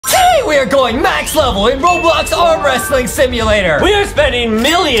are going max level in Roblox Arm Wrestling Simulator. We are spending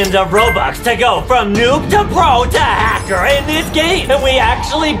millions of Robux to go from noob to pro to hacker in this game. And we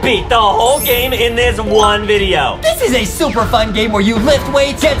actually beat the whole game in this one video. This is a super fun game where you lift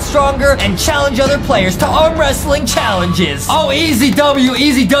weights, get stronger, and challenge other players to arm wrestling challenges. Oh, easy W,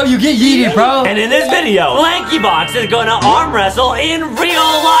 get yeeted, bro. And in this video, LankyBox is gonna arm wrestle in real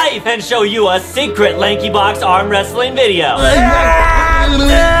life and show you a secret LankyBox arm wrestling video.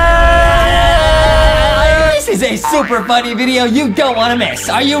 This is a super funny video you don't want to miss.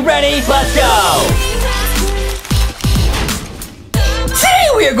 Are you ready? Let's go. Today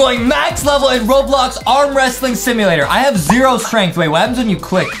we are going max level in Roblox Arm Wrestling Simulator. I have 0 strength. Wait, what happens when you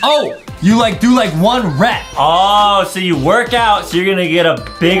click? Oh, you do 1 rep. Oh, so you work out, so you're gonna get a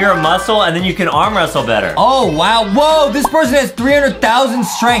bigger muscle, and then you can arm wrestle better. Oh, wow. Whoa, this person has 300,000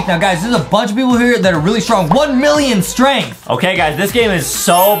 strength. Now, guys, there's a bunch of people here that are really strong. 1 million strength. Okay, guys, this game is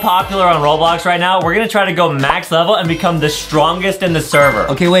so popular on Roblox right now. We're gonna try to go max level and become the strongest in the server.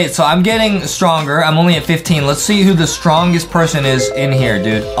 Okay, wait, so I'm getting stronger. I'm only at 15. Let's see who the strongest person is in here,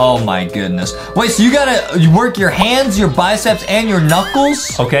 dude. Oh, my goodness. Wait, so you work your hands, your biceps, and your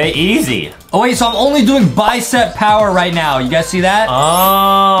knuckles? Okay, easy. Oh, wait, so I'm only doing bicep power right now. You guys see that?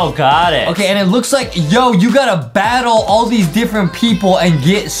 Oh, got it. Okay, and it looks like, yo, you gotta battle all these different people and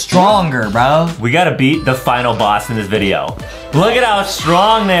get stronger, bro. We gotta beat the final boss in this video. Look at how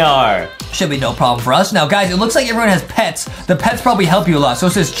strong they are. Should be no problem for us. Now, guys, it looks like everyone has pets. The pets probably help you a lot. So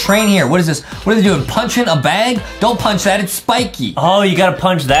it says train here. What is this? What are they doing? Punching a bag? Don't punch that. It's spiky. Oh, you gotta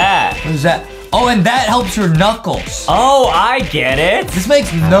punch that. What is that? Oh, and that helps your knuckles. Oh, I get it. This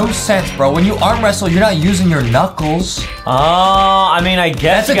makes no sense, bro. When you arm wrestle, you're not using your knuckles. Oh, I mean, I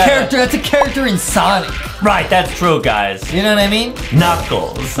guess that's a character in Sonic. Right, that's true, guys. You know what I mean?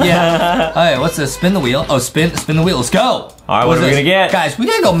 Knuckles. Yeah. All right, what's this? Spin the wheel. Oh, spin the wheel. Let's go. All right, what are we gonna get? Guys, we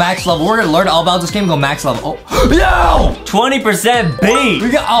gotta go max level. We're gonna learn all about this game and go max level. Oh, yo! 20%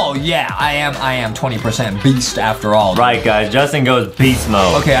 beast. Oh, yeah, I am 20% beast after all. Right, guys, Justin goes beast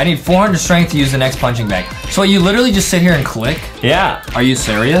mode. Okay, I need 400 strength to use the next punching bag. So you literally just sit here and click? Yeah. Are you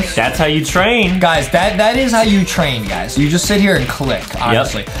serious? That's how you train. Guys, that is how you train, guys. You just sit here and click,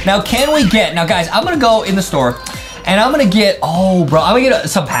 honestly. Yep. Now, guys, I'm gonna go in the store and I'm gonna get, I'm gonna get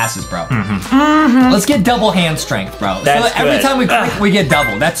some passes, bro. Let's get double hand strength, bro. That's so every good. time we click, we get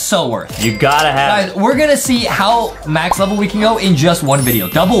double. That's so worth it. You gotta have Guys, we're gonna see how max level we can go in just one video.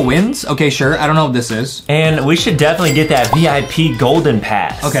 Double wins? Okay, sure. I don't know what this is. And we should definitely get that VIP golden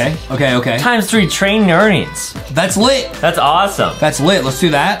pass. Okay. ×3 training earnings. That's lit. That's awesome. That's lit. Let's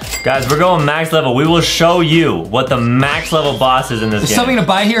do that. Guys, we're going max level. We will show you what the max level boss is in this There's game. something to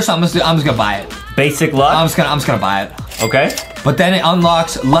buy here, so I'm just gonna buy it. Basic luck? I'm just gonna buy it. Okay. But then it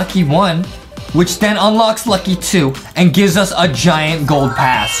unlocks Lucky 1, which then unlocks Lucky 2, and gives us a giant gold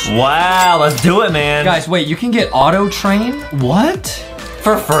pass. Wow, let's do it, man. Guys, wait, you can get auto train? What?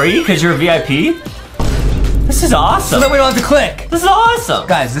 For free? Because you're a VIP? This is awesome. So then we don't have to click. This is awesome.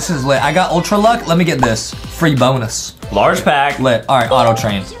 Guys, this is lit. I got ultra luck. Let me get this. Free bonus. Large pack. Lit. All right, auto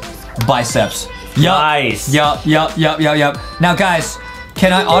train. Biceps. Yup. Nice. Yup. Now, guys,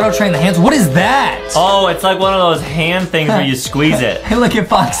 can I auto train the hands? What is that? Oh, it's like one of those hand things where you squeeze it. Hey, look at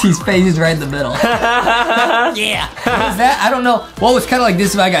Foxy's face. He's right in the middle. Yeah. What is that? I don't know. Well, it's kind of like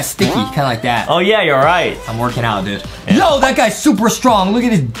this if I got sticky. Kind of like that. Oh, yeah, you're right. I'm working out, dude. Yeah. Yo, that guy's super strong. Look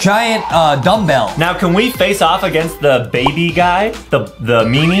at his giant dumbbell. Now, can we face off against the baby guy? The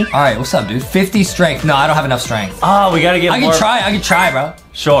meanie? All right, what's up, dude? 50 strength. No, I don't have enough strength. Oh, we gotta get more. I can try, bro.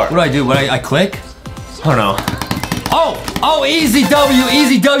 Sure. What do? I click? Oh, no. Oh, easy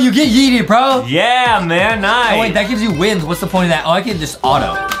W, get yeeted, bro. Yeah, man, nice. Oh, wait, that gives you wins. What's the point of that? Oh, I can just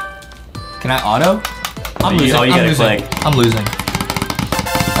auto. Can I auto? I'm losing. Oh, you gotta click. I'm losing.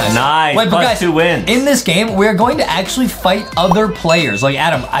 Nice. Wait, but guys, +2 wins. in this game, we're going to actually fight other players. Like,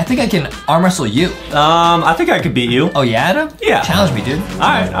 Adam, I think I can arm wrestle you. I think I could beat you. Oh, yeah, Adam? Yeah. Challenge me, dude. All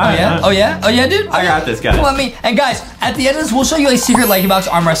right. Oh, yeah, dude? I got this, guys. Come on, me. And guys, at the end of this, we'll show you a secret LankyBox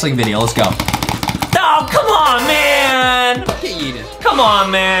arm wrestling video. Let's go. Oh, come on, man. Get yeeted. Come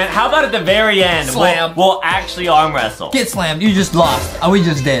on, man. How about at the very end? Slam. We'll actually arm wrestle. Get slammed. You just lost. Oh, we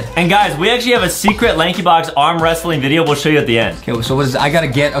just did. And guys, we actually have a secret LankyBox arm wrestling video. We'll show you at the end. Okay, so what is it? I gotta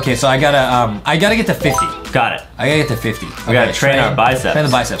get to 50. Got it. I gotta get to 50. We gotta train our biceps. Train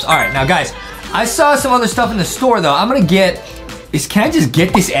the biceps. All right, now guys, I saw some other stuff in the store though. I'm gonna get, can I just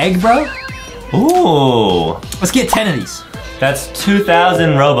get this egg, bro? Ooh. Let's get 10 of these. That's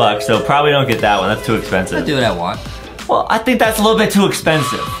 2,000 Robux, so probably don't get that one. That's too expensive. I'll do what I want. Well, I think that's a little bit too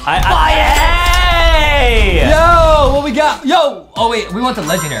expensive. Hey! Yo, what we got? Yo! Oh wait, we want the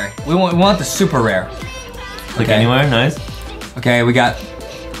legendary. We want the super rare. Click anywhere, nice. Okay, we got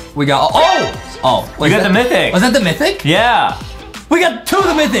We got, oh. We got the mythic. Was that the mythic? Yeah. We got 2 of the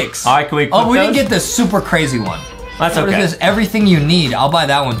mythics. All right, can we equip we didn't those? get the super crazy one. That's What okay. is this? Everything you need. I'll buy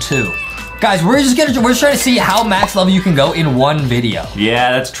that one too. Guys, we're trying to see how max level you can go in one video.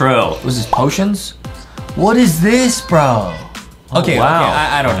 Yeah, that's true. What is this, potions? What is this, bro? Okay, wow. okay,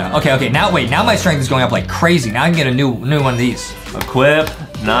 I don't know. Okay, now wait, now my strength is going up like crazy. Now I can get a new one of these. Equip.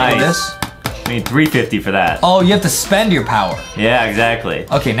 Nice. This? I need 350 for that. Oh, you have to spend your power. Yeah, exactly.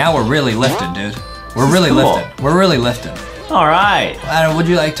 Okay, now we're really lifting, dude. We're really cool. lifting. We're really lifting. All right. Adam, would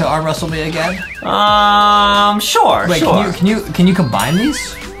you like to arm wrestle me again? Sure. Wait, sure. can you combine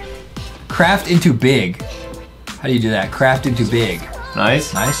these? Craft into big. How do you do that? Craft into big.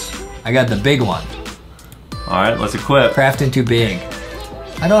 Nice. Nice. I got the big one. All right, let's equip. Craft into big.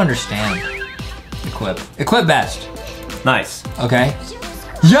 I don't understand. Equip. Equip best. Nice. Okay.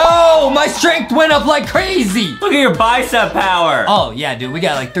 Yo, my strength went up like crazy. Look at your bicep power. Oh yeah, dude, we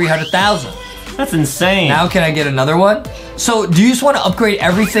got like 300,000. That's insane. Now can I get another one? So do you just want to upgrade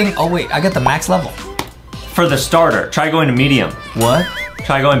everything? Oh wait, I got the max level. For the starter, try going to medium. What?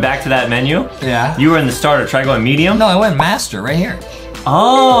 Try going back to that menu. Yeah. You were in the starter, try going medium. No, I went master right here.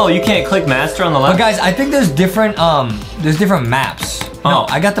 Oh, you can't click master on the left? But guys, I think there's different maps. No, Oh.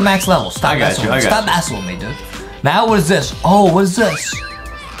 I got the max level. Stop I got messing you, with me. I got Stop messing with me, dude. Now what is this? Oh, what is this?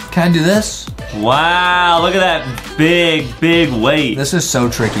 Can I do this? Wow, look at that big weight. This is so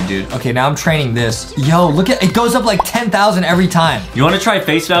tricky, dude. Okay, now I'm training this. Yo, look at it goes up like 10,000 every time. You want to try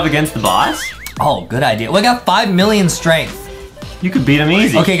face valve against the boss? Oh, good idea. Well, I got 5 million strength. You could beat him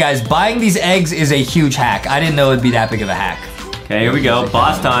easy. Okay, guys, buying these eggs is a huge hack. I didn't know it'd be that big of a hack. Okay, here we go.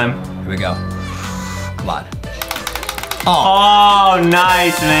 Boss time. Here we go. Come on. Oh,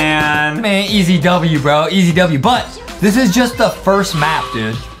 nice, man. Man, easy W, bro. Easy W. But this is just the first map,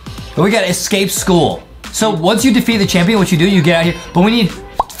 dude. But we got escape school. So once you defeat the champion, what you do, you get out here. But we need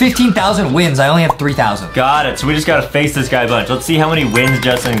 15,000 wins. I only have 3,000. Got it. So we just gotta face this guy a bunch. Let's see how many wins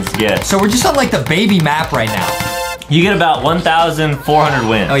Justin gets. So we're just on like the baby map right now. You get about 1,400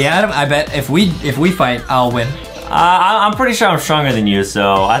 wins. Oh yeah, Adam. I bet if we fight, I'll win. I'm pretty sure I'm stronger than you,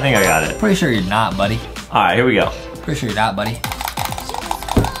 so I think I got it. Pretty sure you're not, buddy. All right, here we go. Pretty sure you're not, buddy.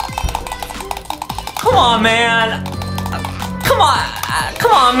 Come on, man. Come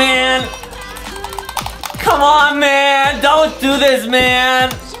on, man. Come on, man. Don't do this, man.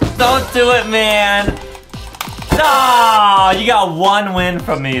 Don't do it, man. No, you got 1 win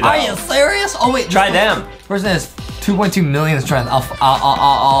from me, though. Are you serious? Oh wait, Try them. Person has 2.2 million strength.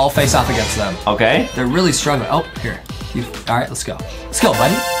 I'll face off against them. Okay. They're really struggling. Oh, here. All right, let's go. Let's go,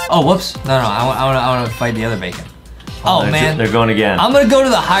 buddy. Oh, whoops. No, I want to fight the other bacon. Oh man, They're going again. I'm gonna go to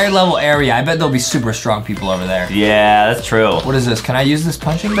the higher level area. I bet there'll be super strong people over there. Yeah, that's true. What is this? Can I use this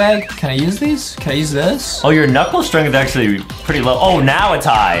punching bag? Can I use these? Can I use this? Oh, your knuckle strength is actually pretty low. Oh, now it's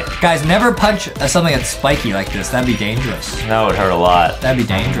high. Guys, never punch something that's spiky like this. That'd be dangerous. That would hurt a lot. That'd be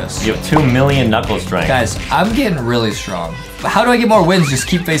dangerous. You have 2 million knuckle strength. Guys, I'm getting really strong. But how do I get more wins? Just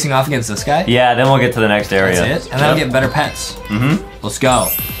keep facing off against this guy? Yeah, then we'll get to the next area. That's it? And then I'll get better pets. Mm-hmm. Let's go.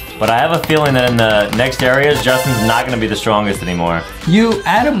 But I have a feeling that in the next areas, Justin's not going to be the strongest anymore.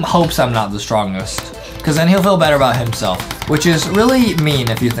 Adam hopes I'm not the strongest. Because then he'll feel better about himself. Which is really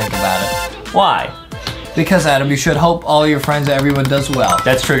mean if you think about it. Why? Because Adam, you should hope all your friends and everyone does well.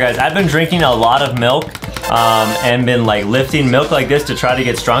 That's true, guys. I've been drinking a lot of milk and been like lifting milk like this to try to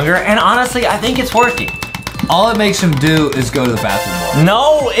get stronger. And honestly, I think it's working. All it makes him do is go to the bathroom more.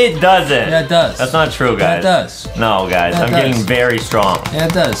 No, it doesn't. Yeah, it does. That's not true, guys. Yeah, it does. No, guys. Yeah, it I'm does. getting very strong. Yeah,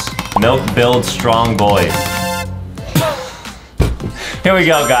 it does. Milk builds strong boys. Here we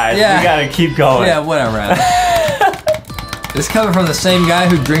go, guys. Yeah. We gotta keep going. Yeah, whatever, Adam. This is coming from the same guy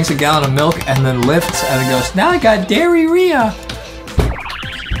who drinks a gallon of milk and then lifts and then goes, now I got diarrhea.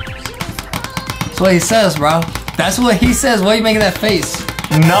 That's what he says, bro. That's what he says. Why are you making that face?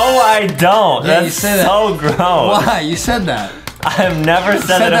 No, I don't. Yeah, you That's said so gross. Why? You said that. I've never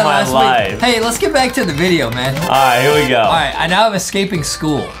said it in my life. Hey, let's get back to the video, man. All right, here we go. All right, I now am escaping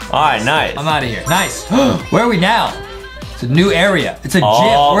school. All right, nice. I'm out of here. Nice. Where are we now? It's a new area. It's a gym.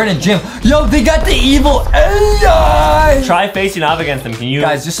 Oh. We're in a gym. Yo, they got the evil AI. Try facing off against them. Can you?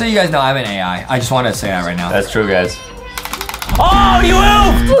 Guys, just so you guys know, I'm an AI. I just wanted to say that right now. That's true, guys. Oh, you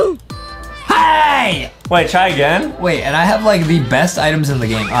oofed! Hey! Wait, try again. Wait, and I have like the best items in the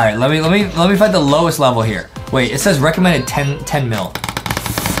game. All right, let me fight the lowest level here. Wait, it says recommended 10 mil.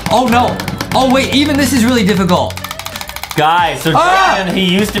 Oh no! Oh wait, even this is really difficult. Guys, so Justin,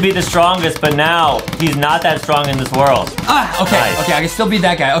 he used to be the strongest, but now he's not that strong in this world. Okay, Nice. okay, I can still beat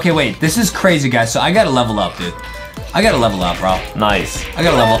that guy. Okay, wait, this is crazy, guys. So I gotta level up, dude. I gotta level up, bro. Nice. I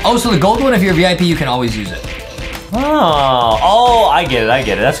gotta level. Oh, so the gold one, if you're VIP, you can always use it. Oh, I get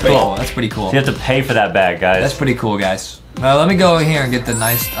it. That's cool. That's pretty cool. So you have to pay for that bag, guys. That's pretty cool, guys. Now let me go in here and get the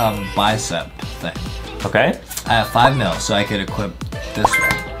nice bicep thing. Okay. I have 5 mil, so I could equip this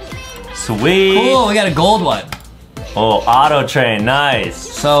one. Sweet. Cool, we got a gold one. Oh, auto train, nice.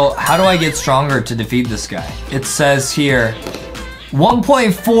 So how do I get stronger to defeat this guy? It says here,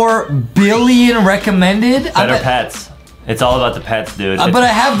 1.4 billion recommended. Better pets. It's all about the pets, dude. But I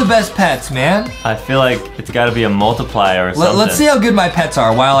have the best pets, man. I feel like it's got to be a multiplier or something. Let's see how good my pets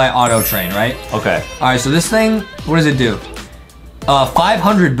are while I auto train, right? Okay. All right, so this thing, what does it do?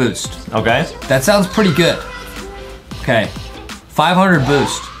 500 boost. Okay. That sounds pretty good. Okay, 500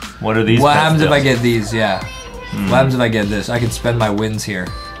 boost. What are these? What happens do? if I get these? Yeah. What happens if I get this? I can spend my wins here.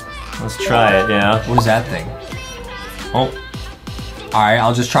 Let's try it. Yeah. What is that thing? Oh. All right,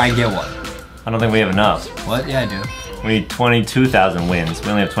 I'll just try and get one. I don't think we have enough. What? Yeah, I do. We need 22,000 wins. We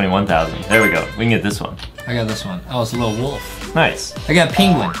only have 21,000. There we go. We can get this one. I got this one. Oh, it's a little wolf. Nice. I got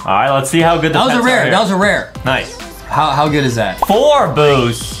penguin. All right, let's see how good the That was pets a rare. are here. That was a rare. Nice. How good is that? 4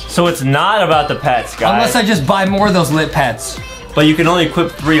 boosts. So it's not about the pets, guys. Unless I just buy more of those lit pets. But you can only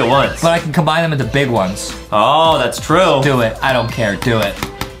equip 3 at once. But I can combine them into big ones. Oh, that's true. Do it. I don't care. Do it.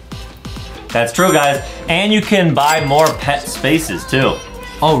 That's true, guys. And you can buy more pet spaces, too.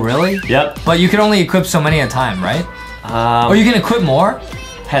 Oh, really? Yep. But you can only equip so many at a time, right? Or you can equip more?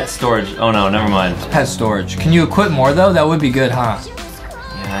 Pet storage. Oh, no, never mind. Pet storage. Can you equip more, though? That would be good, huh?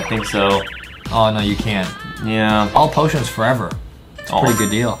 Yeah, I think so. Oh, no, you can't. Yeah. All potions forever. It's a pretty good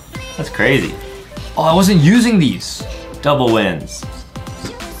deal. That's crazy. Oh, I wasn't using these. Double wins.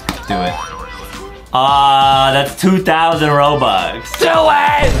 Do it. That's 2,000 Robux. Do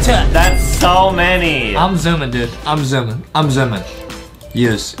it! That's so many. I'm zooming, dude. I'm zooming.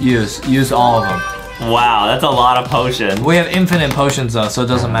 Use all of them. Wow, that's a lot of potions. We have infinite potions, though, so it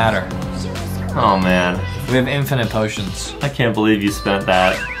doesn't matter. Oh, man. We have infinite potions. I can't believe you spent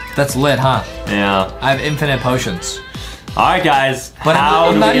that. That's lit, huh? Yeah. I have infinite potions. All right, guys. But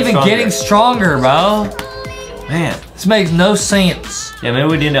I'm not even getting stronger, bro. Man. This makes no sense. Yeah, maybe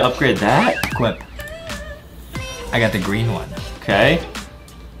we need to upgrade that. Equip. I got the green one. Okay.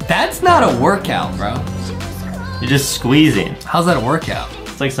 That's not a workout, bro. You're just squeezing. How's that a workout?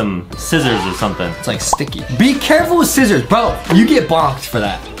 It's like some scissors or something. It's like sticky. Be careful with scissors, bro. You get bonked for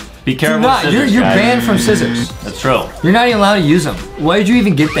that. Be careful Do not. with scissors, You're guys. banned from scissors. That's true. You're not even allowed to use them. Where did you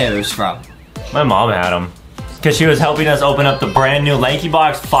even get those from? My mom had them. Because she was helping us open up the brand new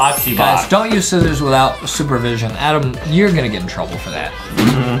LankyBox Foxy box. Guys, don't use scissors without supervision. Adam, you're gonna get in trouble for that.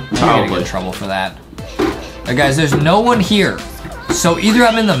 You're gonna get in trouble for that. Guys, there's no one here. So either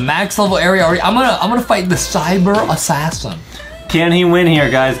I'm in the max level area or I'm gonna fight the cyber assassin. Can he win here,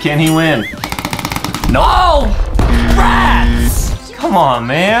 guys? Can he win? No. Oh! Rats! Come on,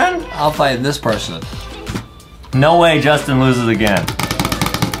 man. I'll fight this person. No way Justin loses again.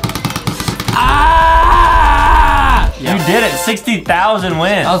 Ah! You did it. 60,000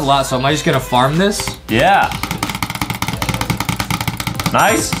 wins. That was a lot, so am I just gonna farm this? Yeah.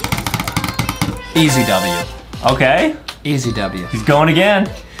 Nice. Easy W. Okay. Easy W. He's going again.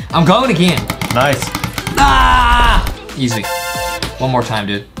 I'm going again. Nice. Ah! Easy. One more time,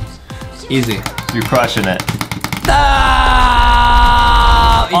 dude. Easy. You're crushing it.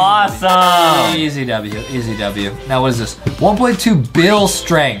 Ah! Awesome. Easy W. Easy W. Now what is this? 1.2 bill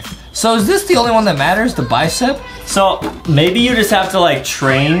strength. So is this the only one that matters? The bicep? So maybe you just have to like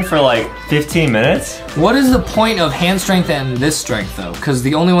train for like 15 minutes. What is the point of hand strength and this strength though? Because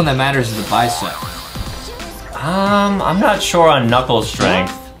the only one that matters is the bicep. I'm not sure on knuckle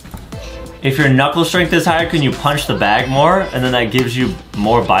strength. If your knuckle strength is higher, can you punch the bag more? And then that gives you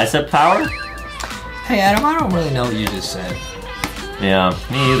more bicep power? Hey Adam, I don't really know what you just said. Yeah,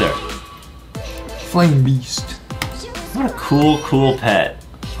 me either. Flame beast. What a cool pet.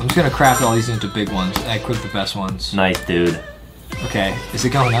 I'm just gonna craft all these into big ones. I equip the best ones. Nice, dude. Okay, is it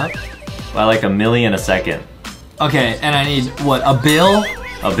going up? By like 1 million a second. Okay, and I need, what, a bill?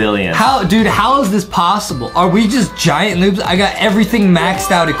 1 billion. Dude, how is this possible? Are we just giant noobs? I got everything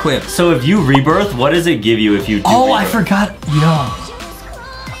maxed out equipped. So if you rebirth, what does it give you if you do Oh, rebirth? I forgot,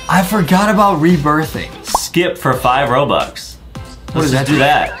 I forgot about rebirthing. Skip for 5 Robux. What does Let's that do do?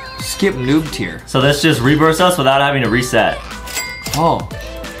 that. Skip noob tier. So this just rebirths us without having to reset. Oh.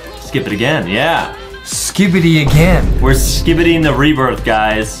 Skip it again, yeah. Skibbity again. We're skibbiting the rebirth,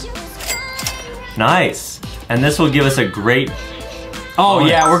 guys. Nice. And this will give us a great... Oh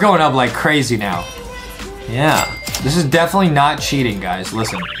bonus. yeah, we're going up like crazy now. Yeah. This is definitely not cheating, guys.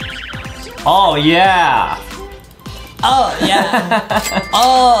 Listen. Oh, yeah. Oh yeah.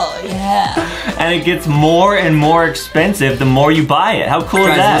 Oh yeah. And it gets more and more expensive the more you buy it. How cool is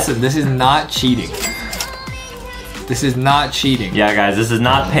Guys, that? listen, this is not cheating. This is not cheating. Yeah, guys, this is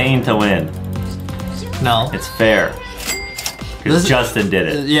not paying to win. No. It's fair. Because Justin did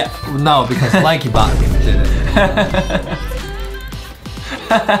it. Yeah, no, because LankyBox did it.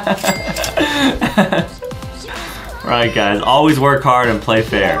 Right, guys, always work hard and play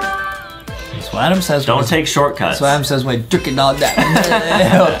fair. That's what Adam says. Don't take shortcuts. That's what Adam says when I jerking all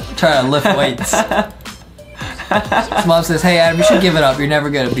that. Try to lift weights. His mom says, hey Adam, you should give it up. You're never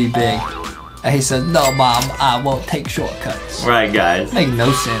gonna be big. And he says, no mom, I won't take shortcuts. Right, guys. Make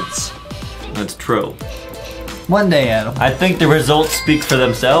no sense. That's true. One day, Adam. I think the results speak for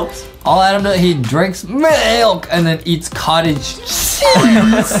themselves. All Adam does, he drinks milk and then eats cottage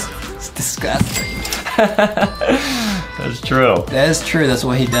cheese. It's disgusting. That's true. That is true, that's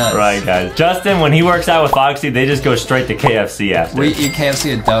what he does. Right, guys. Justin, when he works out with Foxy, they just go straight to KFC after. We eat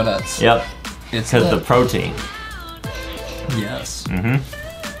KFC and donuts. Yep. It's because the protein. Yes. Mm-hmm.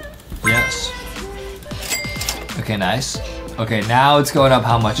 Yes. Okay, nice. Okay, now it's going up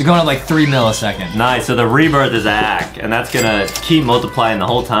how much? It's going up like 3 milliseconds. Nice, so the rebirth is a hack, and that's gonna keep multiplying the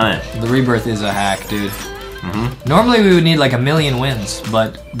whole time. The rebirth is a hack, dude. Mm-hmm. Normally we would need like 1,000,000 wins,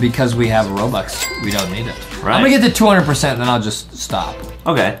 but because we have Robux, we don't need it. Right. I'm gonna get to 200%, then I'll just stop.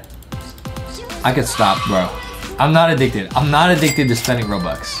 Okay. I could stop, bro. I'm not addicted. I'm not addicted to spending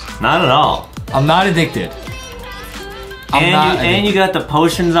Robux. Not at all. I'm not addicted. And you got the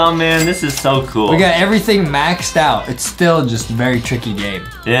potions on, man. This is so cool. We got everything maxed out. It's still just a very tricky game.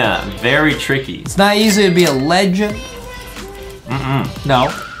 Yeah, very tricky. It's not easy to be a legend. No.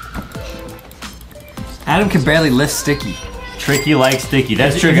 Adam can barely lift sticky. Tricky like sticky.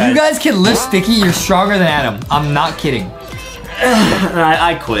 That's true, if guys. you guys can lift sticky, you're stronger than Adam. I'm not kidding.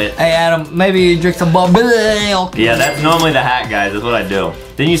 I quit. Hey Adam, maybe you drink some milk. Yeah, that's normally the hack, guys. That's what I do.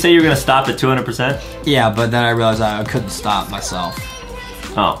 Didn't you say you were gonna stop at 200%? Yeah, but then I realized I couldn't stop myself.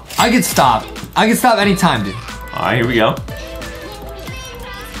 Oh. I could stop. I could stop anytime, dude. All right, here we go.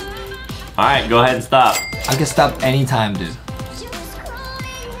 All right, go ahead and stop. I could stop anytime, dude.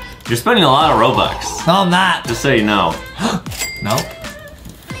 You're spending a lot of Robux. No, I'm not. Just so you know. No.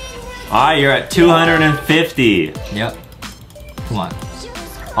 All right, you're at 250. Yep. Come on.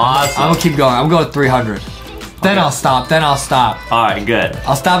 Awesome. I'm gonna keep going. I'm going 300. Then I'll stop. Then I'll stop. All right, good.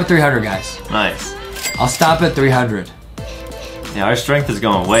 I'll stop at 300, guys. Nice. I'll stop at 300. Yeah, our strength is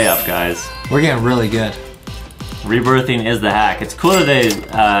going way up, guys. We're getting really good. Rebirthing is the hack. It's cool that they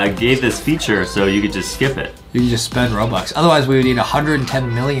gave this feature so you could just skip it. You can just spend Robux. Otherwise, we would need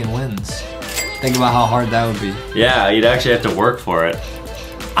 110 million wins. Think about how hard that would be. Yeah, you'd actually have to work for it.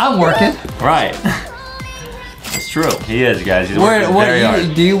 I'm working. Right. It's true. He is, guys. He's working very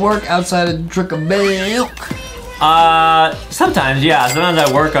hard. Do you work outside of drink of milk? Sometimes, yeah. Sometimes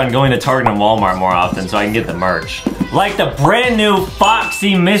I work on going to Target and Walmart more often so I can get the merch. Like the brand new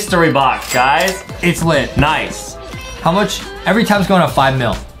Foxy mystery box, guys. It's lit. Nice. How much? Every time's going up 5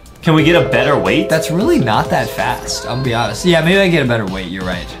 mil. Can we get a better weight? That's really not that fast, I'll be honest. Yeah, maybe I get a better weight, you're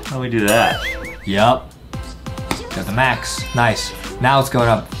right. How do we do that? Yup. Got the max. Nice. Now it's going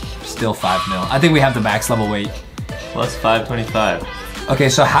up still 5 mil. I think we have the max level weight. Plus 525. Okay,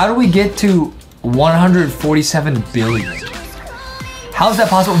 so how do we get to 147 billion? How is that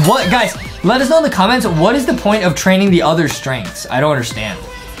possible? What, guys, let us know in the comments, what is the point of training the other strengths? I don't understand.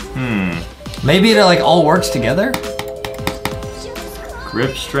 Maybe it like all works together?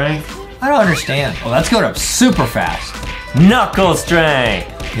 Grip strength? I don't understand. Oh, that's going up super fast. Knuckle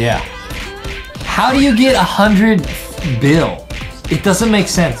strength! Yeah. How do you get 100 bill? It doesn't make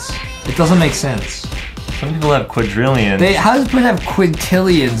sense. It doesn't make sense. Some people have quadrillions. How does people have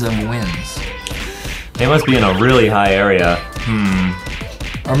quintillions of wins? They must be in a really high area.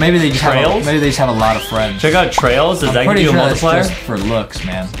 Or maybe they just Trails? maybe they just have a lot of friends. Check out Trails. Does that give you a multiplier? That's just for looks,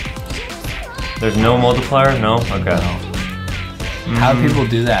 man. There's no multiplier? No? Okay. How do people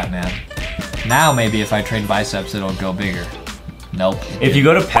do that, man? Now maybe if I train biceps, it'll go bigger. Nope. If you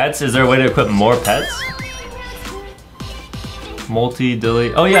go to pets, is there a way to equip more pets?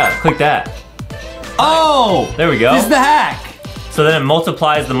 Multi-delete. Oh yeah, click that. Oh! There we go. This is the hack! So then it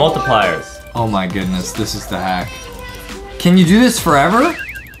multiplies the multipliers. Oh my goodness, this is the hack. Can you do this forever?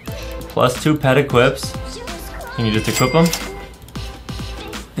 Plus 2 pet equips. Can you just equip them?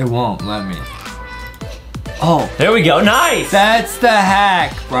 It won't let me. Oh. There we go, nice! That's the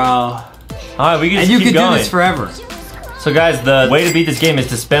hack, bro. Alright, we can just and you keep can going. do this forever. So guys, the way to beat this game is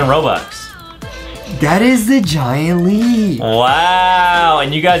to spend Robux. That is the giant leap. Wow,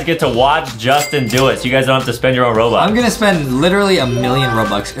 and you guys get to watch Justin do it, so you guys don't have to spend your own Robux. I'm gonna spend literally 1,000,000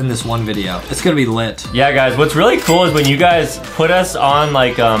 Robux in this one video. It's gonna be lit. Yeah, guys, what's really cool is when you guys put us on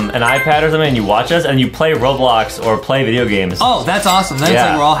like an iPad or something and you watch us and you play Roblox or play video games. Oh, that's awesome. Then it's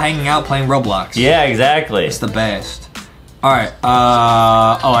like we're all hanging out playing Roblox. Yeah, exactly. It's the best. All right, oh,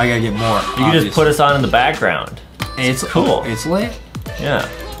 I gotta get more. You can just put us on in the background. It's cool. It's lit. Yeah.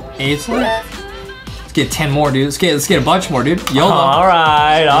 It's lit. Let's get 10 more, dude. Let's get a bunch more, dude. YOLO. All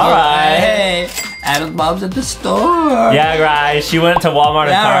right. Hey, Adam's mom's at the store. Yeah, guys. She went to Walmart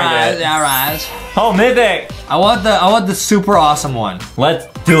and Target. Yeah, right. Oh, Mythic. I want the super awesome one. Let's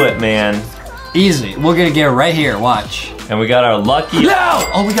do it, man. Easy. We're gonna get it right here. Watch. And we got our lucky. No!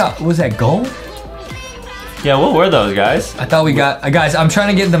 Oh, we got. Was that gold? Yeah, what were those, guys? I thought we got. Guys, I'm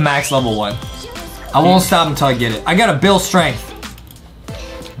trying to get the max level one. I won't stop until I get it. I gotta build strength.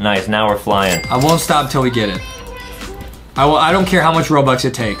 Nice, now we're flying. I won't stop until we get it. I don't care how much Robux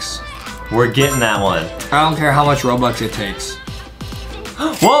it takes. We're getting that one. I don't care how much Robux it takes.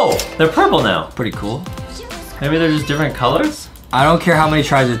 Whoa, they're purple now. Pretty cool. Maybe they're just different colors? I don't care how many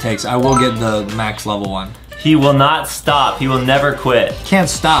tries it takes. I will get the max level one. He will not stop. He will never quit. Can't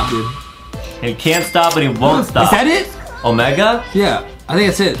stop, dude. He can't stop, but he won't stop. Is that it? Omega? Yeah, I think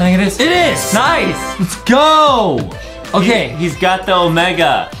it's it. I think it is. It is! Nice! Let's go! Okay. He's got the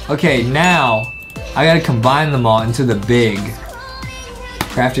Omega. Okay, now I gotta combine them all into the big.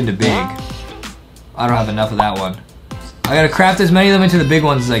 Craft into big. I don't have enough of that one. I gotta craft as many of them into the big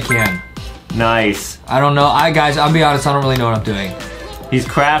ones as I can. Nice. I don't know. Guys, I'll be honest, I don't really know what I'm doing. He's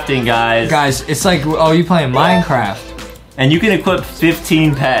crafting, guys. Guys, it's like, oh, you playing Minecraft. And you can equip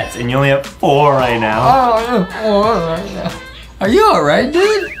 15 pets, and you only have 4 right now. Oh, I have 4 right now. Are you alright,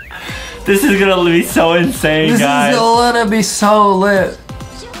 dude? This is gonna be so insane, guys. This is gonna be so lit.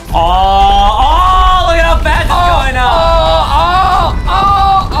 Oh, look at how fast it's going up.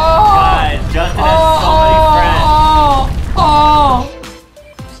 Guys, Justin has so many friends.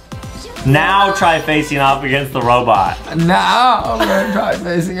 Now try facing off against the robot. Now I'm gonna try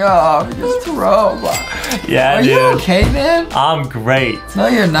facing off against the robot. Yeah, Are dude. you okay, man? I'm great. No,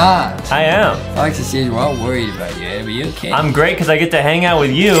 you're not. I am. Foxy says we're all worried about you. Are you okay? I'm great because I get to hang out with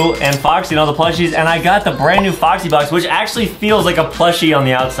you and Foxy and all the plushies, and I got the brand new Foxy box, which actually feels like a plushie on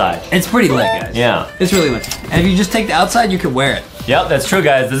the outside. It's pretty lit, guys. Yeah. It's really lit. And if you just take the outside, you can wear it. Yep, that's true,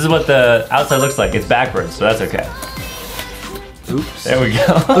 guys. This is what the outside looks like. It's backwards, so that's okay. Oops. There we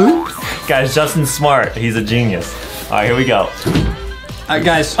go. Oops. Guys, Justin's smart. He's a genius. All right, here we go.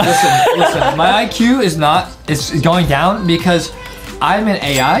 Guys, listen. My IQ is going down because I'm an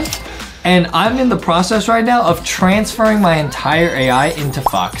AI, and I'm in the process right now of transferring my entire AI into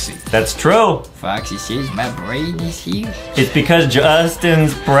Foxy. That's true. Foxy says my brain is huge. It's because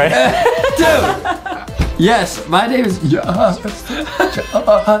Justin's brain. Dude. Yes, my name is Justin.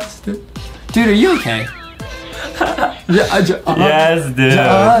 Dude, are you okay? Yes, dude.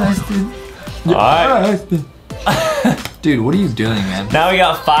 Justin. All right. Dude, what are you doing, man? Now we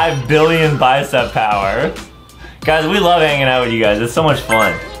got 5 billion bicep power. Guys, we love hanging out with you guys. It's so much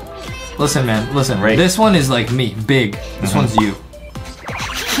fun. Listen, man, listen. Right. This one is like me, big. This one's you.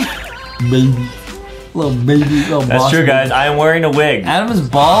 Baby. Little baby, little That's boss. true, baby. guys. I am wearing a wig. Adam is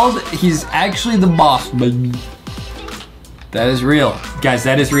bald. He's actually the boss, baby. That is real. Guys,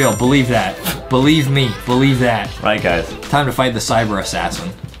 that is real. Believe that. Believe me. Believe that. Right, guys. Time to fight the cyber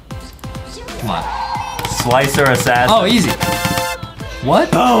assassin. Come on. Slicer assassin. Oh, easy.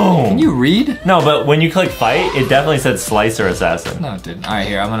 What? Boom. Can you read? No, but when you click fight, it definitely said slicer assassin. No, it didn't. All right,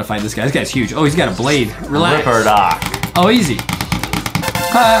 here. I'm gonna fight this guy. This guy's huge. Oh, he's got a blade. Relax. Ripper doc. Oh, easy.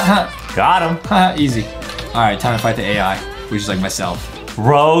 Ha ha. Got him. Ha, easy. All right, time to fight the AI, which is like myself.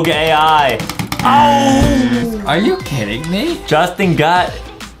 Rogue AI. Oh! Are you kidding me? Justin got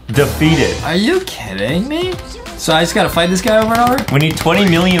defeated. Are you kidding me? So I just gotta fight this guy over and over? We need 20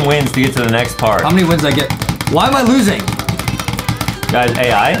 million wins to get to the next part. How many wins I get? Why am I losing? Guys,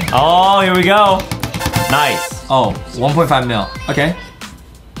 AI. Oh, here we go. Nice. Oh, 1.5 mil. Okay.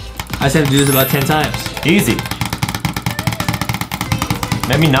 I just have to do this about 10 times. Easy.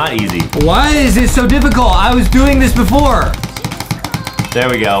 Maybe not easy. Why is it so difficult? I was doing this before. There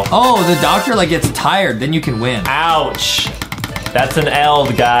we go. Oh, the doctor like gets tired, then you can win. Ouch. That's an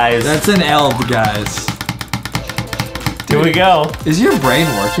L, guys. That's an L, guys. Here we go. Is your brain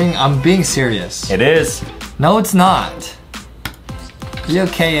working? I'm being serious. It is. No, it's not. You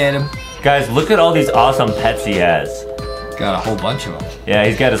okay, Adam? Guys, look at all these awesome pets he has. Got a whole bunch of them. Yeah,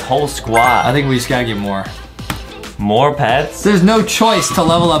 he's got his whole I squad. think we just gotta get more. More pets? There's no choice to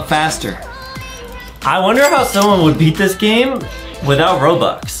level up faster. I wonder how someone would beat this game without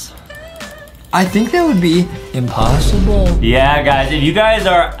Robux. I think that would be impossible. Yeah, guys, if you guys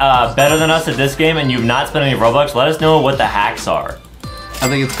are better than us at this game and you've not spent any Robux, let us know what the hacks are. I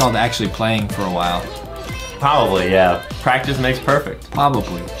think it's called actually playing for a while. Probably, yeah. Practice makes perfect.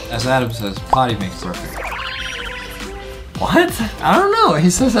 Probably. As Adam says, potty makes perfect. What? I don't know. He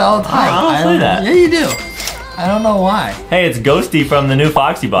says that all the time. I don't say that. Yeah, you do. I don't know why. Hey, it's Ghosty from the new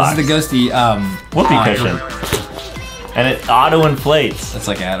Foxy box. This is the Ghosty, whoopee cushion. And it auto-inflates. That's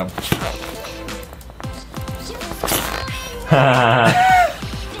like Adam.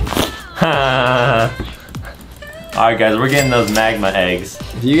 Alright guys, we're getting those magma eggs.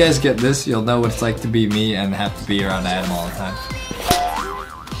 If you guys get this, you'll know what it's like to be me and have to be around Adam all the time.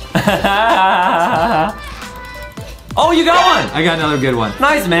 Oh, you got one! I got another good one.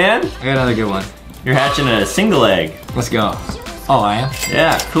 Nice, man. I got another good one. You're hatching a single egg. Let's go. Oh, I am?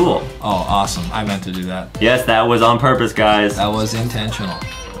 Yeah, cool. Oh, awesome. I meant to do that. Yes, that was on purpose, guys. That was intentional.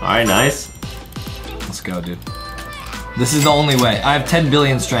 Alright, nice. Let's go, dude. This is the only way. I have 10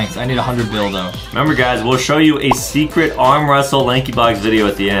 billion strength. I need 100 bill, though. Remember, guys, we'll show you a secret arm wrestle LankyBox video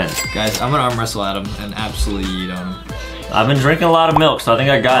at the end. Guys, I'm gonna arm wrestle Adam and absolutely eat on him. I've been drinking a lot of milk, so I think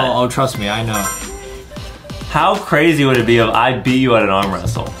I got it. Oh, trust me, I know. How crazy would it be if I beat you at an arm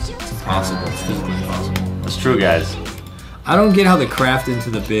wrestle? It's impossible. It's physically impossible. That's true, guys. I don't get how the craft into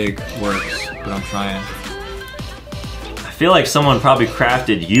the big works, but I'm trying. I feel like someone probably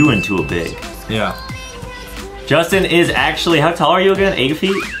crafted you into a big. Yeah. Justin is actually, how tall are you again? 8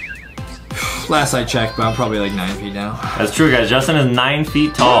 feet? Last I checked, but I'm probably like 9 feet now. That's true, guys. Justin is 9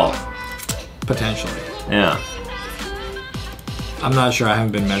 feet tall. Potentially. Yeah. I'm not sure. I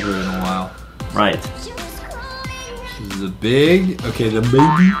haven't been measured in a while. Right. This is a big. Okay, the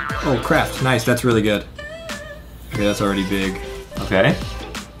baby. Oh, craft. Nice. That's really good. Okay, that's already big. Okay.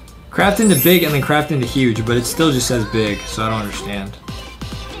 Craft into big and then craft into huge, but it still just says big, so I don't understand.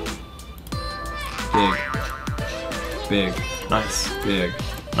 Big. Big. Nice. Big.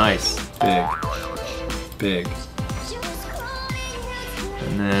 Nice. Big. Big.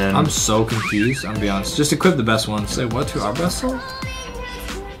 And then... I'm so confused, I'm gonna be honest. Just equip the best one. Say what to arm wrestle?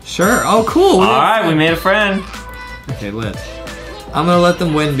 Sure. Oh, cool. Alright, we made a friend. Okay, lit. I'm gonna let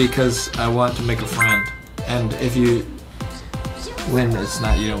them win because I want to make a friend. And if you win, it's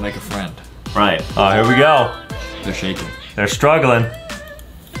not, you don't make a friend. Right. Oh, here we go. They're shaking. They're struggling.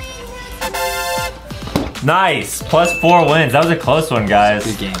 Nice. +4 wins. That was a close one, guys.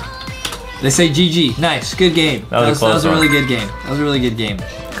 Good game. They say GG. Nice. Good game. That was a really good game. That was a really good game.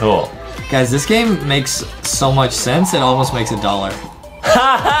 Cool. Guys, this game makes so much sense, it almost makes $1.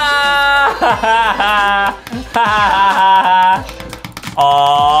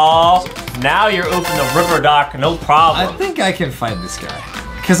 Oh, now you're open the river dock, no problem. I think I can fight this guy.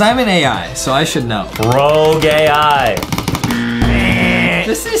 Because I'm an AI, so I should know. Rogue AI.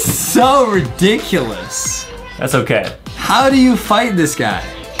 This is so ridiculous. That's okay. How do you fight this guy?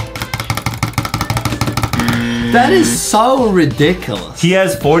 That is so ridiculous. He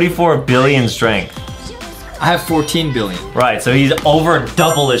has 44 billion strength. I have 14 billion. Right, so he's over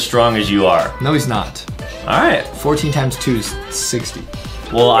double as strong as you are. No, he's not. All right. 14 times 2 is 60.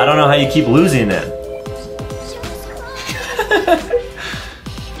 Well, I don't know how you keep losing then.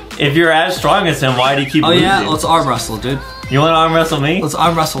 If you're as strong as him, why do you keep losing? Oh yeah, let's arm wrestle, dude. You want to arm wrestle me? Let's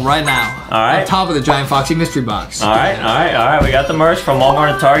arm wrestle right now. All right. On top of the Giant Foxy mystery box. All right, all right, all right. We got the merch from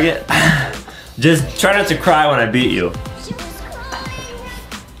Walmart and Target. Just try not to cry when I beat you.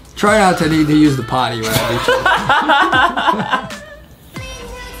 Try not to need to use the potty when I beat you.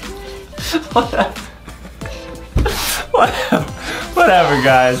 Whatever,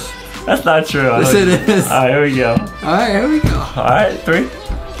 guys. That's not true. Yes, it is. All right, here we go. All right, here we go. All right, 3,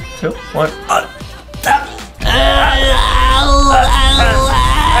 2, 1.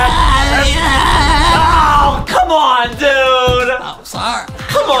 Oh, come on, dude. I'm sorry.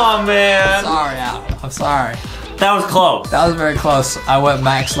 Come on, man. I'm sorry, Al. I'm sorry. That was close. That was very close. I went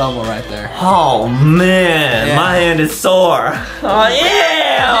max level right there. Oh, man. Yeah. My hand is sore. Oh,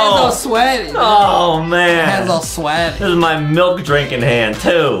 yeah. Hands all sweaty. Oh, man. Hands all sweaty. This is my milk drinking hand,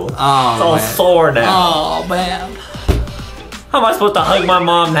 too. Oh, it's all man. sore now. Oh, man. How am I supposed to hug my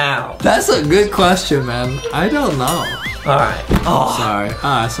mom now? That's a good question, man. I don't know. All right. Oh. Sorry.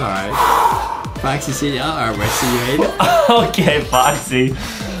 Ah, it's all right. Foxy, see ya. All right, see you later. Okay, Foxy.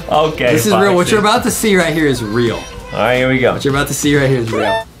 Okay, This is Foxy. real. What you're about to see right here is real. All right, here we go. What you're about to see right here is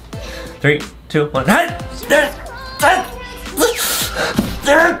real. 3, 2, 1. Alright,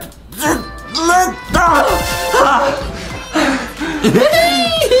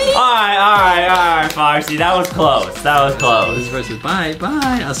 Foxy. That was close. That was close. This versus bye,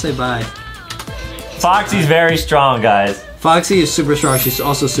 bye. I'll say bye. Foxy's very strong, guys. Foxy is super strong. She's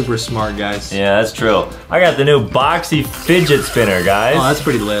also super smart, guys. Yeah, that's true. I got the new Boxy fidget spinner, guys. Oh, that's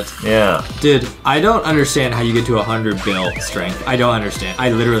pretty lit. Yeah. Dude, I don't understand how you get to 100 bill strength. I don't understand. I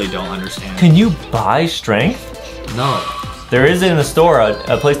literally don't understand. Can you buy strength? No. There is in the store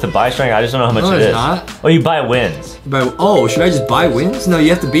a place to buy strength. I just don't know how much it is. Not. Oh, you buy wins. But, oh, should I just buy wins? No, you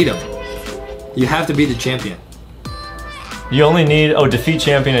have to beat him. You have to beat the champion. You only need, defeat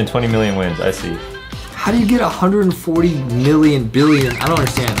champion and 20 million wins. I see. How do you get 140 million billion? I don't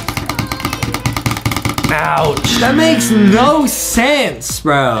understand. Ouch. That makes no sense,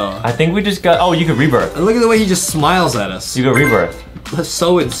 bro. I think we just got, you could rebirth. Look at the way he just smiles at us. You got rebirth. That's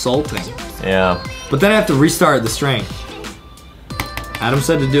so insulting. Yeah. But then I have to restart the strength. Adam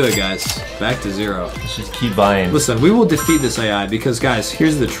said to do it, guys. Back to 0. Let's just keep buying. Listen, we will defeat this AI because, guys,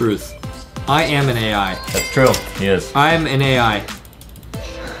 here's the truth. I am an AI. That's true. He is. I am an AI.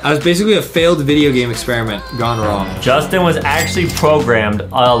 I was basically a failed video game experiment gone wrong. Justin was actually programmed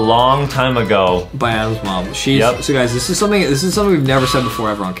a long time ago by Adam's mom. So guys, this is something we've never said before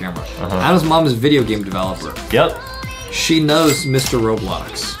ever on camera. Adam's mom is a video game developer. Yep. She knows Mr.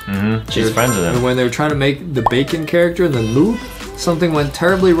 Roblox. She's friends with him. And when they were trying to make the bacon character the noob, something went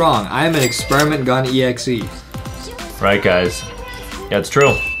terribly wrong. I am an experiment gone EXE. Right, guys. Yeah, it's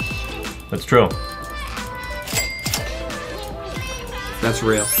true. That's true. That's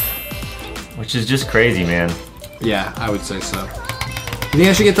real. Which is just crazy, man. Yeah, I would say so. You think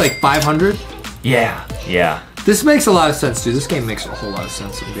I should get to like 500? Yeah, yeah. This makes a lot of sense, dude. This game makes a whole lot of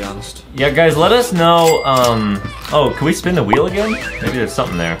sense, to be honest. Yeah, guys, let us know. Can we spin the wheel again? Maybe there's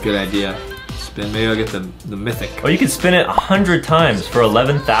something there. Good idea. Spin. Maybe I'll get the mythic. Oh, you can spin it 100 times for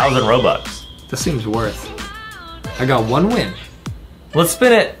 11,000 Robux. That seems worth. I got 1 win. Let's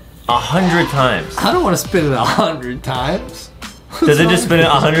spin it 100 times. I don't want to spin it 100 times. Does it just spin it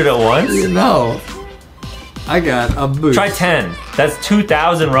 100 at once? No. I got a boost. Try 10. That's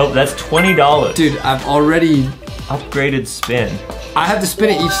 2,000 Robux. That's $20. Dude, I've already upgraded spin. I have to spin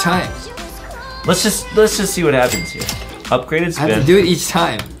it each time. Let's just see what happens here. Upgraded spin. I have to do it each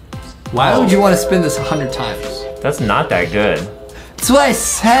time. Why would you want to spin this 100 times? That's not that good. That's what I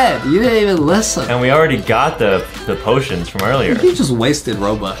said. You didn't even listen. And we already got the potions from earlier. You just wasted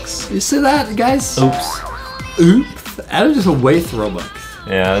Robux. You see that, guys? Oops. Oops. Adam just wasted Robux.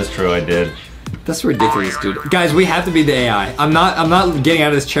 Yeah, that's true. I did. That's ridiculous, dude. Guys, we have to beat the AI. I'm not getting out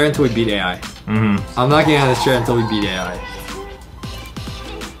of this chair until we beat AI. I'm not getting out of this chair until we beat AI.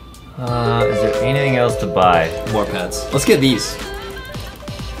 Is there anything else to buy? More pets. Let's get these.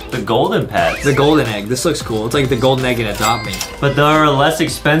 The golden pets. The golden egg. This looks cool. It's like the golden egg in Adopt Me. But they're less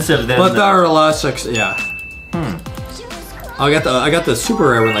expensive than. But they're less yeah. I got the super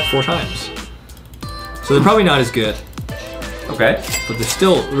rare one like 4 times. So they're probably not as good. Okay. But they're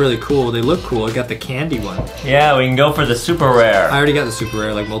still really cool. They look cool. I got the candy one. Yeah, we can go for the super rare. I already got the super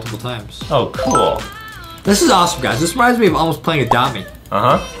rare like multiple times. Oh, cool. This is awesome, guys. This reminds me of almost playing Adopt Me.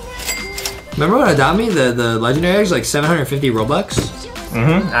 Remember when Adopt Me, the legendary eggs, like 750 Robux?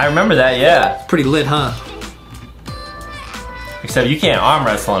 I remember that, yeah. Pretty lit, huh? Except you can't arm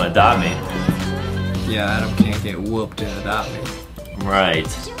wrestle on Adopt Me. Yeah, Adam can't get whooped in Adopt Me. Right.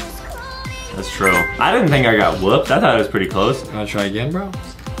 That's true. I didn't think I got whooped. I thought it was pretty close. Wanna try again, bro?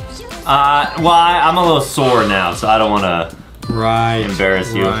 Well, I'm a little sore now, so I don't want to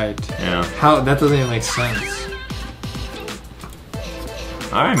embarrass you. Right. Yeah. How? That doesn't even make sense.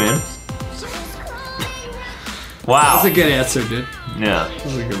 All right, man. Wow. That's a good answer, dude. Yeah.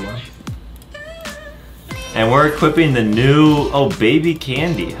 That's a good one. And we're equipping the new, baby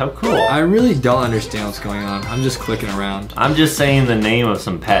candy. How cool. I really don't understand what's going on. I'm just clicking around. I'm just saying the name of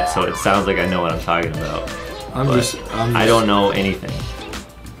some pets, so it sounds like I know what I'm talking about. I don't know anything.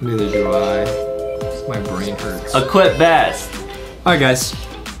 Neither do I. My brain hurts. Equip best. All right, guys.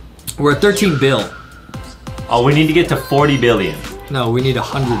 We're at 13 bill. Oh, we need to get to 40 billion. No, we need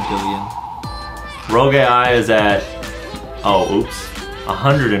 100 billion. Rogue AI is at,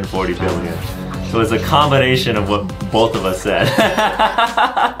 140 billion. So it's a combination of what both of us said.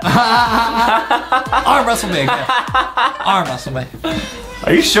 Arm wrestle me again. Arm wrestle me.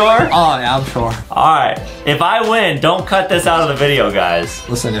 Are you sure? Oh, yeah, I'm sure. Alright. If I win, don't cut this out of the video, guys.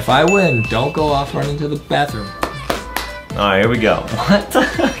 Listen, if I win, don't go off running to the bathroom. Alright, here we go. What?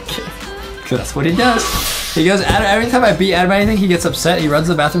 That's what he does. He goes, every time I beat Adam anything, he gets upset. He runs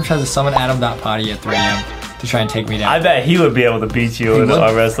to the bathroom, tries to summon Adam.potty at 3 AM to try and take me down. I bet he would be able to beat you in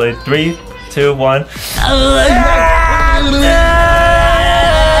arm wrestling. 3, 2, 1. Come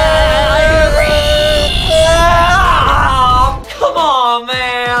on,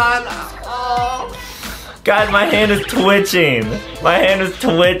 man. God, my hand is twitching. My hand is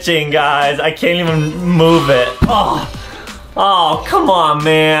twitching, guys. I can't even move it. Oh, come on,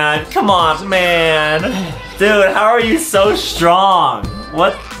 man. Come on, man. Dude, how are you so strong?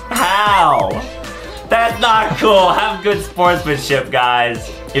 What? How? That's not cool. Have good sportsmanship, guys.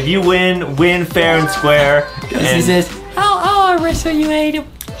 If you win fair and square. He says, I wrestle you, Adam.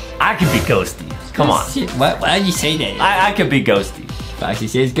 I could be Ghosty. Come on. Why'd you say that? I could be Ghosty. Foxy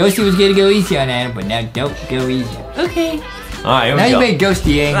says, Ghosty was gonna go easy on Adam, but now don't go easy. Okay. Alright, here we go. Now you made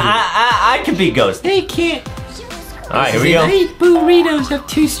Ghosty angry. I could be Ghosty. They can't. Alright, here we go. I eat burritos. I'm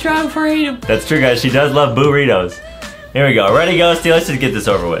too strong for Adam. That's true, guys. She does love burritos. Here we go. Ready, Ghosty? Let's just get this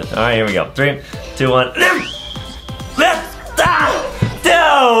over with. Alright, here we go. 3, 2, 1.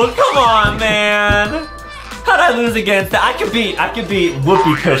 Dude, come on, man. How'd I lose against that? I could be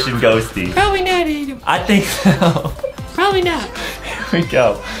Whoopee Cushion Ghosty. Probably not, Adam. I think so. Probably not. Here we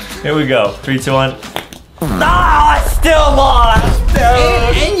go. Here we go. 3, 2, 1. No, I still lost, dude.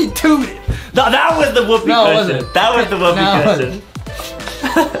 And you tooted. No, that was the Whoopee No, it Cushion. wasn't. That was the Whoopee No, it Cushion.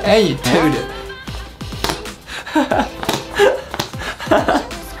 And you tooted.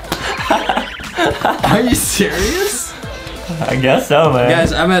 Are you serious? I guess so, man.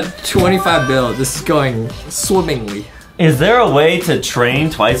 Guys, I'm at 25 bill. This is going swimmingly. Is there a way to train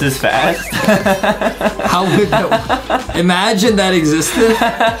twice as fast? How would that? Imagine that existed.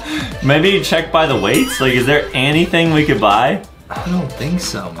 Maybe check by the weights? Like, is there anything we could buy? I don't think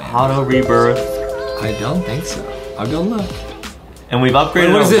so, man. Auto rebirth. I don't think so. I'll go look. And we've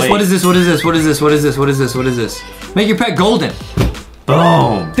upgraded What is our this? weight. What is this? What is this? What is this? What is this? What is this? What is this? Make your pet golden.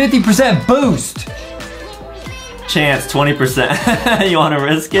 Boom. 50% boost. Chance, 20%. You want to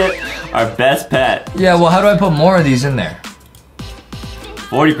risk it? Our best pet. Yeah, well, how do I put more of these in there?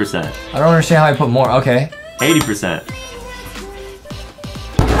 40%. I don't understand how I put more. Okay. 80%.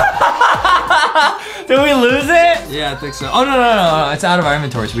 Did we lose it? Yeah, I think so. Oh, no. It's out of our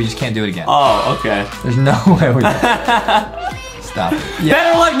inventory, so we just can't do it again. Oh, okay. There's no way we can. Stop it. Yeah.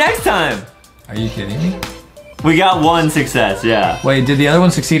 Better luck next time. Are you kidding me? We got 1 success, yeah. Wait, did the other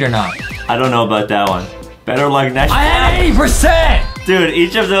one succeed or not? I don't know about that one. Better luck next I time. had 80%! Dude,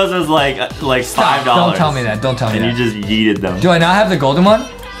 each of those was like Stop. $5. Don't tell me that. Don't tell me And that. you just yeeted them. Do I not have the golden one?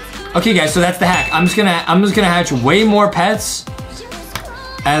 Okay, guys, so that's the hack. I'm just gonna hatch way more pets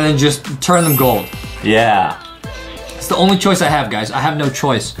and then just turn them gold. Yeah. It's the only choice I have, guys. I have no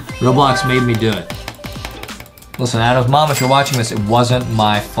choice. Roblox made me do it. Listen, Adam's mom, if you're watching this, it wasn't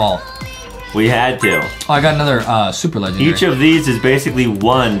my fault. We had to. Oh, I got another super legendary. Each of these is basically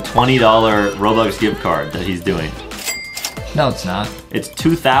one $20 Roblox gift card that he's doing. No, it's not. It's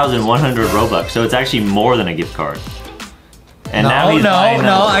 2,100 Robux, so it's actually more than a gift card. And no, now he's buying them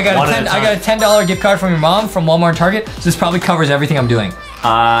I got one a at I got a $10 gift card from your mom from Walmart and Target. So this probably covers everything I'm doing.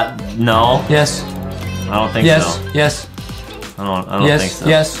 No. Yes. I don't think Yes. so. Yes. I don't Yes. think so.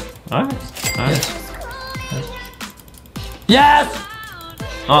 Yes. All right. Yes. Yes.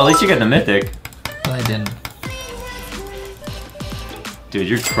 Oh, at least you got the mythic. No, I didn't. Dude,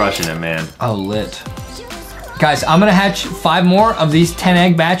 you're crushing it, man. Oh, lit. Guys, I'm gonna hatch 5 more of these 10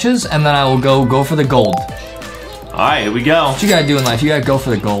 egg batches, and then I will go for the gold. All right, here we go. What you gotta do in life? You gotta go for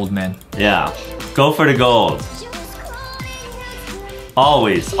the gold, man. Yeah, go for the gold.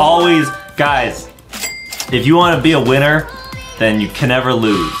 Always, always, guys. If you want to be a winner, then you can never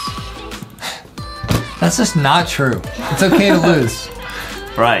lose. That's just not true. It's okay to lose.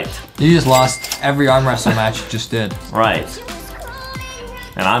 Right. You just lost every arm wrestle match you just did. Right.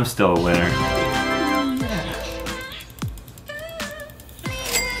 And I'm still a winner.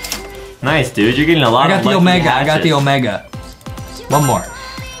 Nice, dude. You're getting a lot I of got the lucky Omega. I got hatches. the Omega. One more.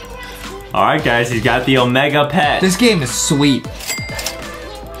 All right, guys. He's got the Omega pet. This game is sweet.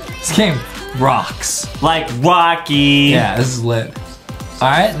 This game rocks. Like Rocky. Yeah, this is lit. All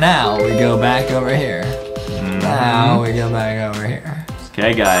right, now we go back over here. Now we go back over here.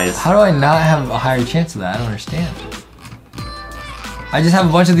 Okay, guys. How do I not have a higher chance of that? I don't understand. I just have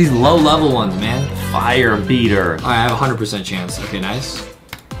a bunch of these low-level ones, man. Fire beater. All right, I have a 100% chance. Okay, nice.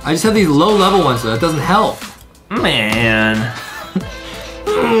 I just have these low-level ones, so that doesn't help. Man.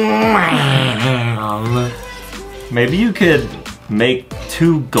 Maybe you could make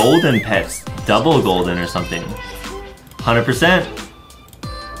 2 golden pets double golden or something. 100%.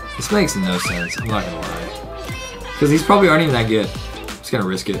 This makes no sense. I'm not gonna lie. Because these probably aren't even that good. I'm just gonna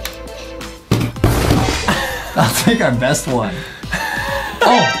risk it. I'll take our best one.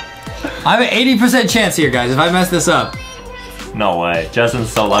 Oh! I have an 80% chance here, guys, if I mess this up. No way. Justin's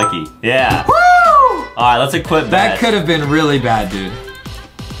so lucky. Yeah. Woo! Alright, let's equip That best. could have been really bad, dude.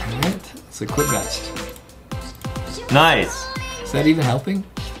 Alright, let's equip best. Nice. Is that even helping?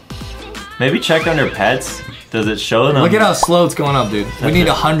 Maybe check under pets. Does it show them? Look at how slow it's going up, dude. We need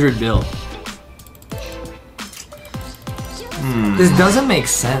 100 bill. This doesn't make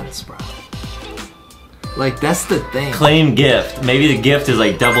sense, bro. Like, that's the thing. Claim gift. Maybe the gift is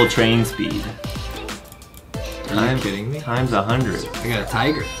like double train speed. Are you kidding me? Times 100. I got a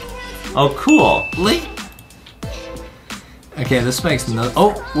tiger. Oh, cool. Late. Okay, this makes no.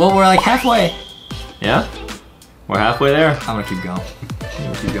 Oh, well, we're like halfway. Yeah? We're halfway there. I'm gonna keep going. I'm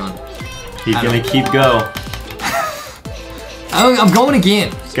gonna keep going. He's gonna keep go. I'm going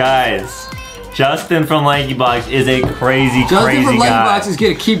again. Guys, Justin from LankyBox is a crazy, Justin crazy from guy. LankyBox is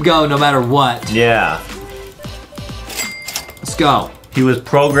gonna keep going no matter what. Yeah. Let's go. He was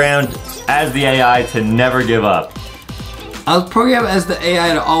programmed as the AI to never give up. I was programmed as the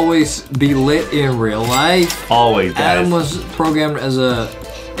AI to always be lit in real life. Always, guys. Adam was programmed as a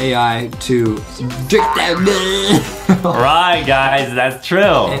AI to drink that gun. Right, guys, that's true.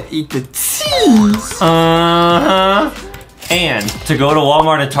 And eat the cheese. And to go to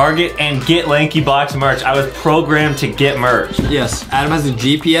Walmart and Target and get LankyBox merch. I was programmed to get merch. Yes, Adam has a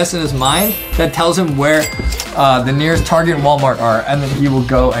GPS in his mind that tells him where the nearest Target and Walmart are, and then he will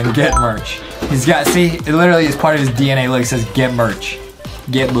go and get merch. He's got, see, it literally is part of his DNA. Look, it says get merch.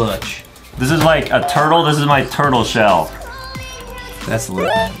 Get merch. This is like a turtle. This is my turtle shell. That's lit,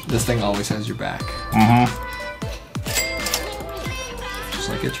 man. This thing always has your back. Just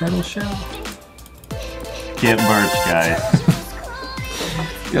like a turtle shell. Get merch, guys.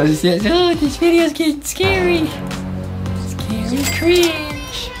 Guys says, oh, this video's getting scary. Scary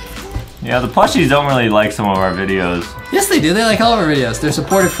cringe. Yeah, the plushies don't really like some of our videos. Yes, they do. They like all of our videos. They're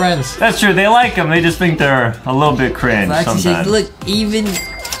supportive friends. That's true. They like them. They just think they're a little bit cringe sometimes. Says, look, even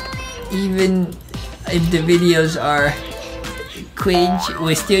if the videos are cringe,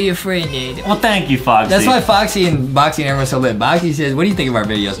 we're still your friend, Nate. Well, thank you, Foxy. That's why Foxy and Boxy and everyone's so lit. Boxy says, what do you think of our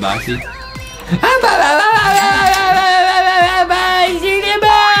videos, Boxy?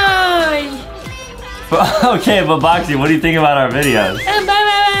 Okay, but Boxy, what do you think about our videos?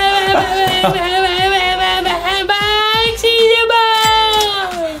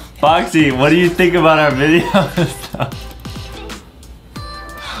 Foxy, what do you think about our videos?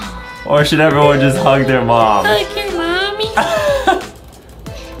 Or should everyone just hug their mom? Hug your mommy.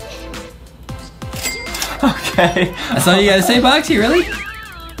 Okay. That's all you gotta say, Boxy, really?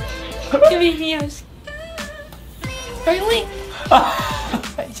 The videos. Really?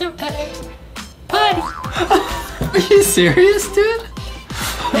 Sometimes. Potty. Are you serious, dude?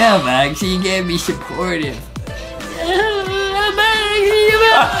 Yeah, Boxy, you gotta be supportive.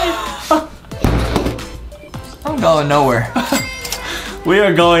 I'm going nowhere. We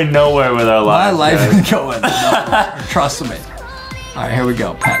are going nowhere with our My lives. life guys. is going nowhere. Trust me. Alright, here we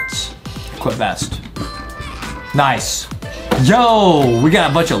go. Pets. Equip vest. Nice. Yo, we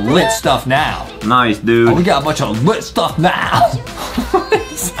got a bunch of lit stuff now. Nice, dude. Oh, we got a bunch of lit stuff now.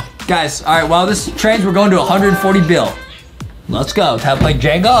 Guys, alright, while this trains, we're going to 140 bill. Let's go. Time to play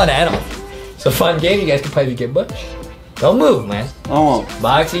Jenga and Animal. It's a fun game. You guys can play the game, but don't move, man. I won't.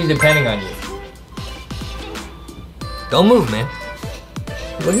 Boxy's depending on you. Don't move, man.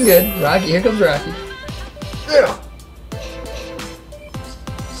 Looking good. Rocky, here comes Rocky. Yeah.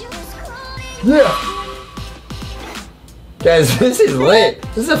 Yeah. Guys, this is lit.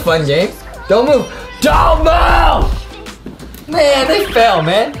 This is a fun game. Don't move. Don't move! Man, they fell,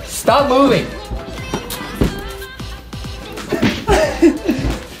 man. Stop moving.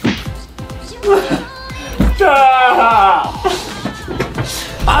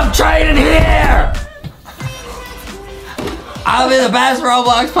 I'm training here! I'll be the best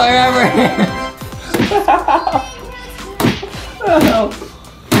Roblox player ever!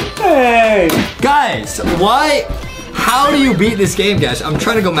 Hey! Guys, why? How do you beat this game, guys? I'm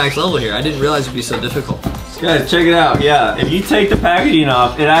trying to go max level here. I didn't realize it'd be so difficult. Guys, check it out. Yeah, if you take the packaging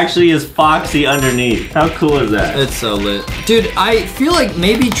off, it actually is Foxy underneath. How cool is that? It's so lit. Dude, I feel like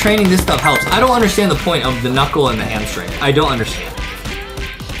maybe training this stuff helps. I don't understand the point of the knuckle and the hamstring. I don't understand.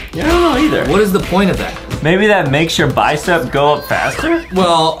 Yeah, I don't know either. What is the point of that? Maybe that makes your bicep go up faster?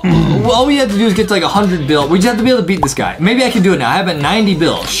 Well, all we have to do is get to like 100 bill. We just have to be able to beat this guy. Maybe I can do it now. I have a 90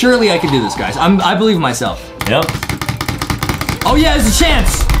 bill. Surely I can do this, guys. I believe in myself. Yep. Oh yeah, there's a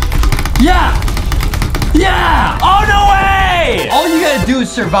chance. Yeah. Yeah. Oh, no way! All you gotta do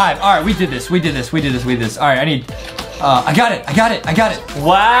is survive. All right, we did this. We did this. We did this. We did this. All right, I need. I got it. I got it. I got it.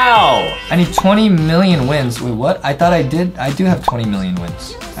 Wow. I need 20 million wins. Wait, what? I thought I did. I do have 20 million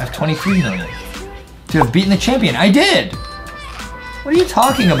wins. I have 23 million. To have beaten the champion. I did. What are you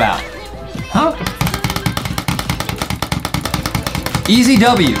talking about? Huh? Easy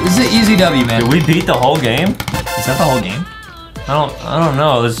W. This is an easy W, man. Did we beat the whole game? Is that the whole game? I don't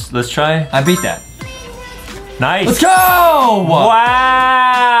know. Let's try. I beat that. Nice. Let's go!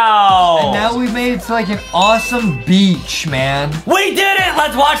 Wow. And now we've made it It's like an awesome beach, man. We did it!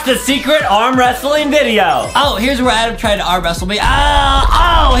 Let's watch the secret arm wrestling video. Oh, here's where Adam tried to arm wrestle me.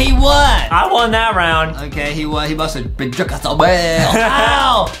 Oh, he won. I won that round. Okay, he won. He must have been drunk as a whale.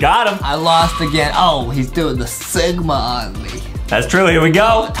 Ow! Got him. I lost again. Oh, he's doing the Sigma on me. That's true. Here we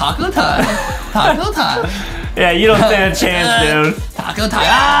go. Taco time. Taco time. Yeah, you don't stand a chance, dude. Taco time.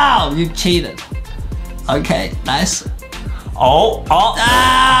 Ow! You cheated. Okay, nice. Oh.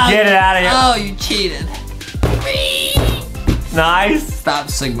 Get it out of here. Oh, you cheated. Nice. Stop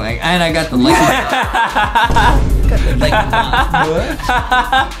sigmaing. And I got the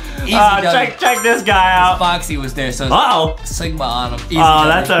Easy check this guy out. Foxy was there, so Sigma on him. Easy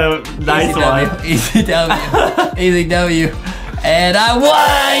that's a nice one. Easy W. Easy W. And I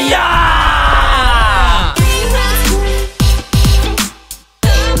won! Yeah!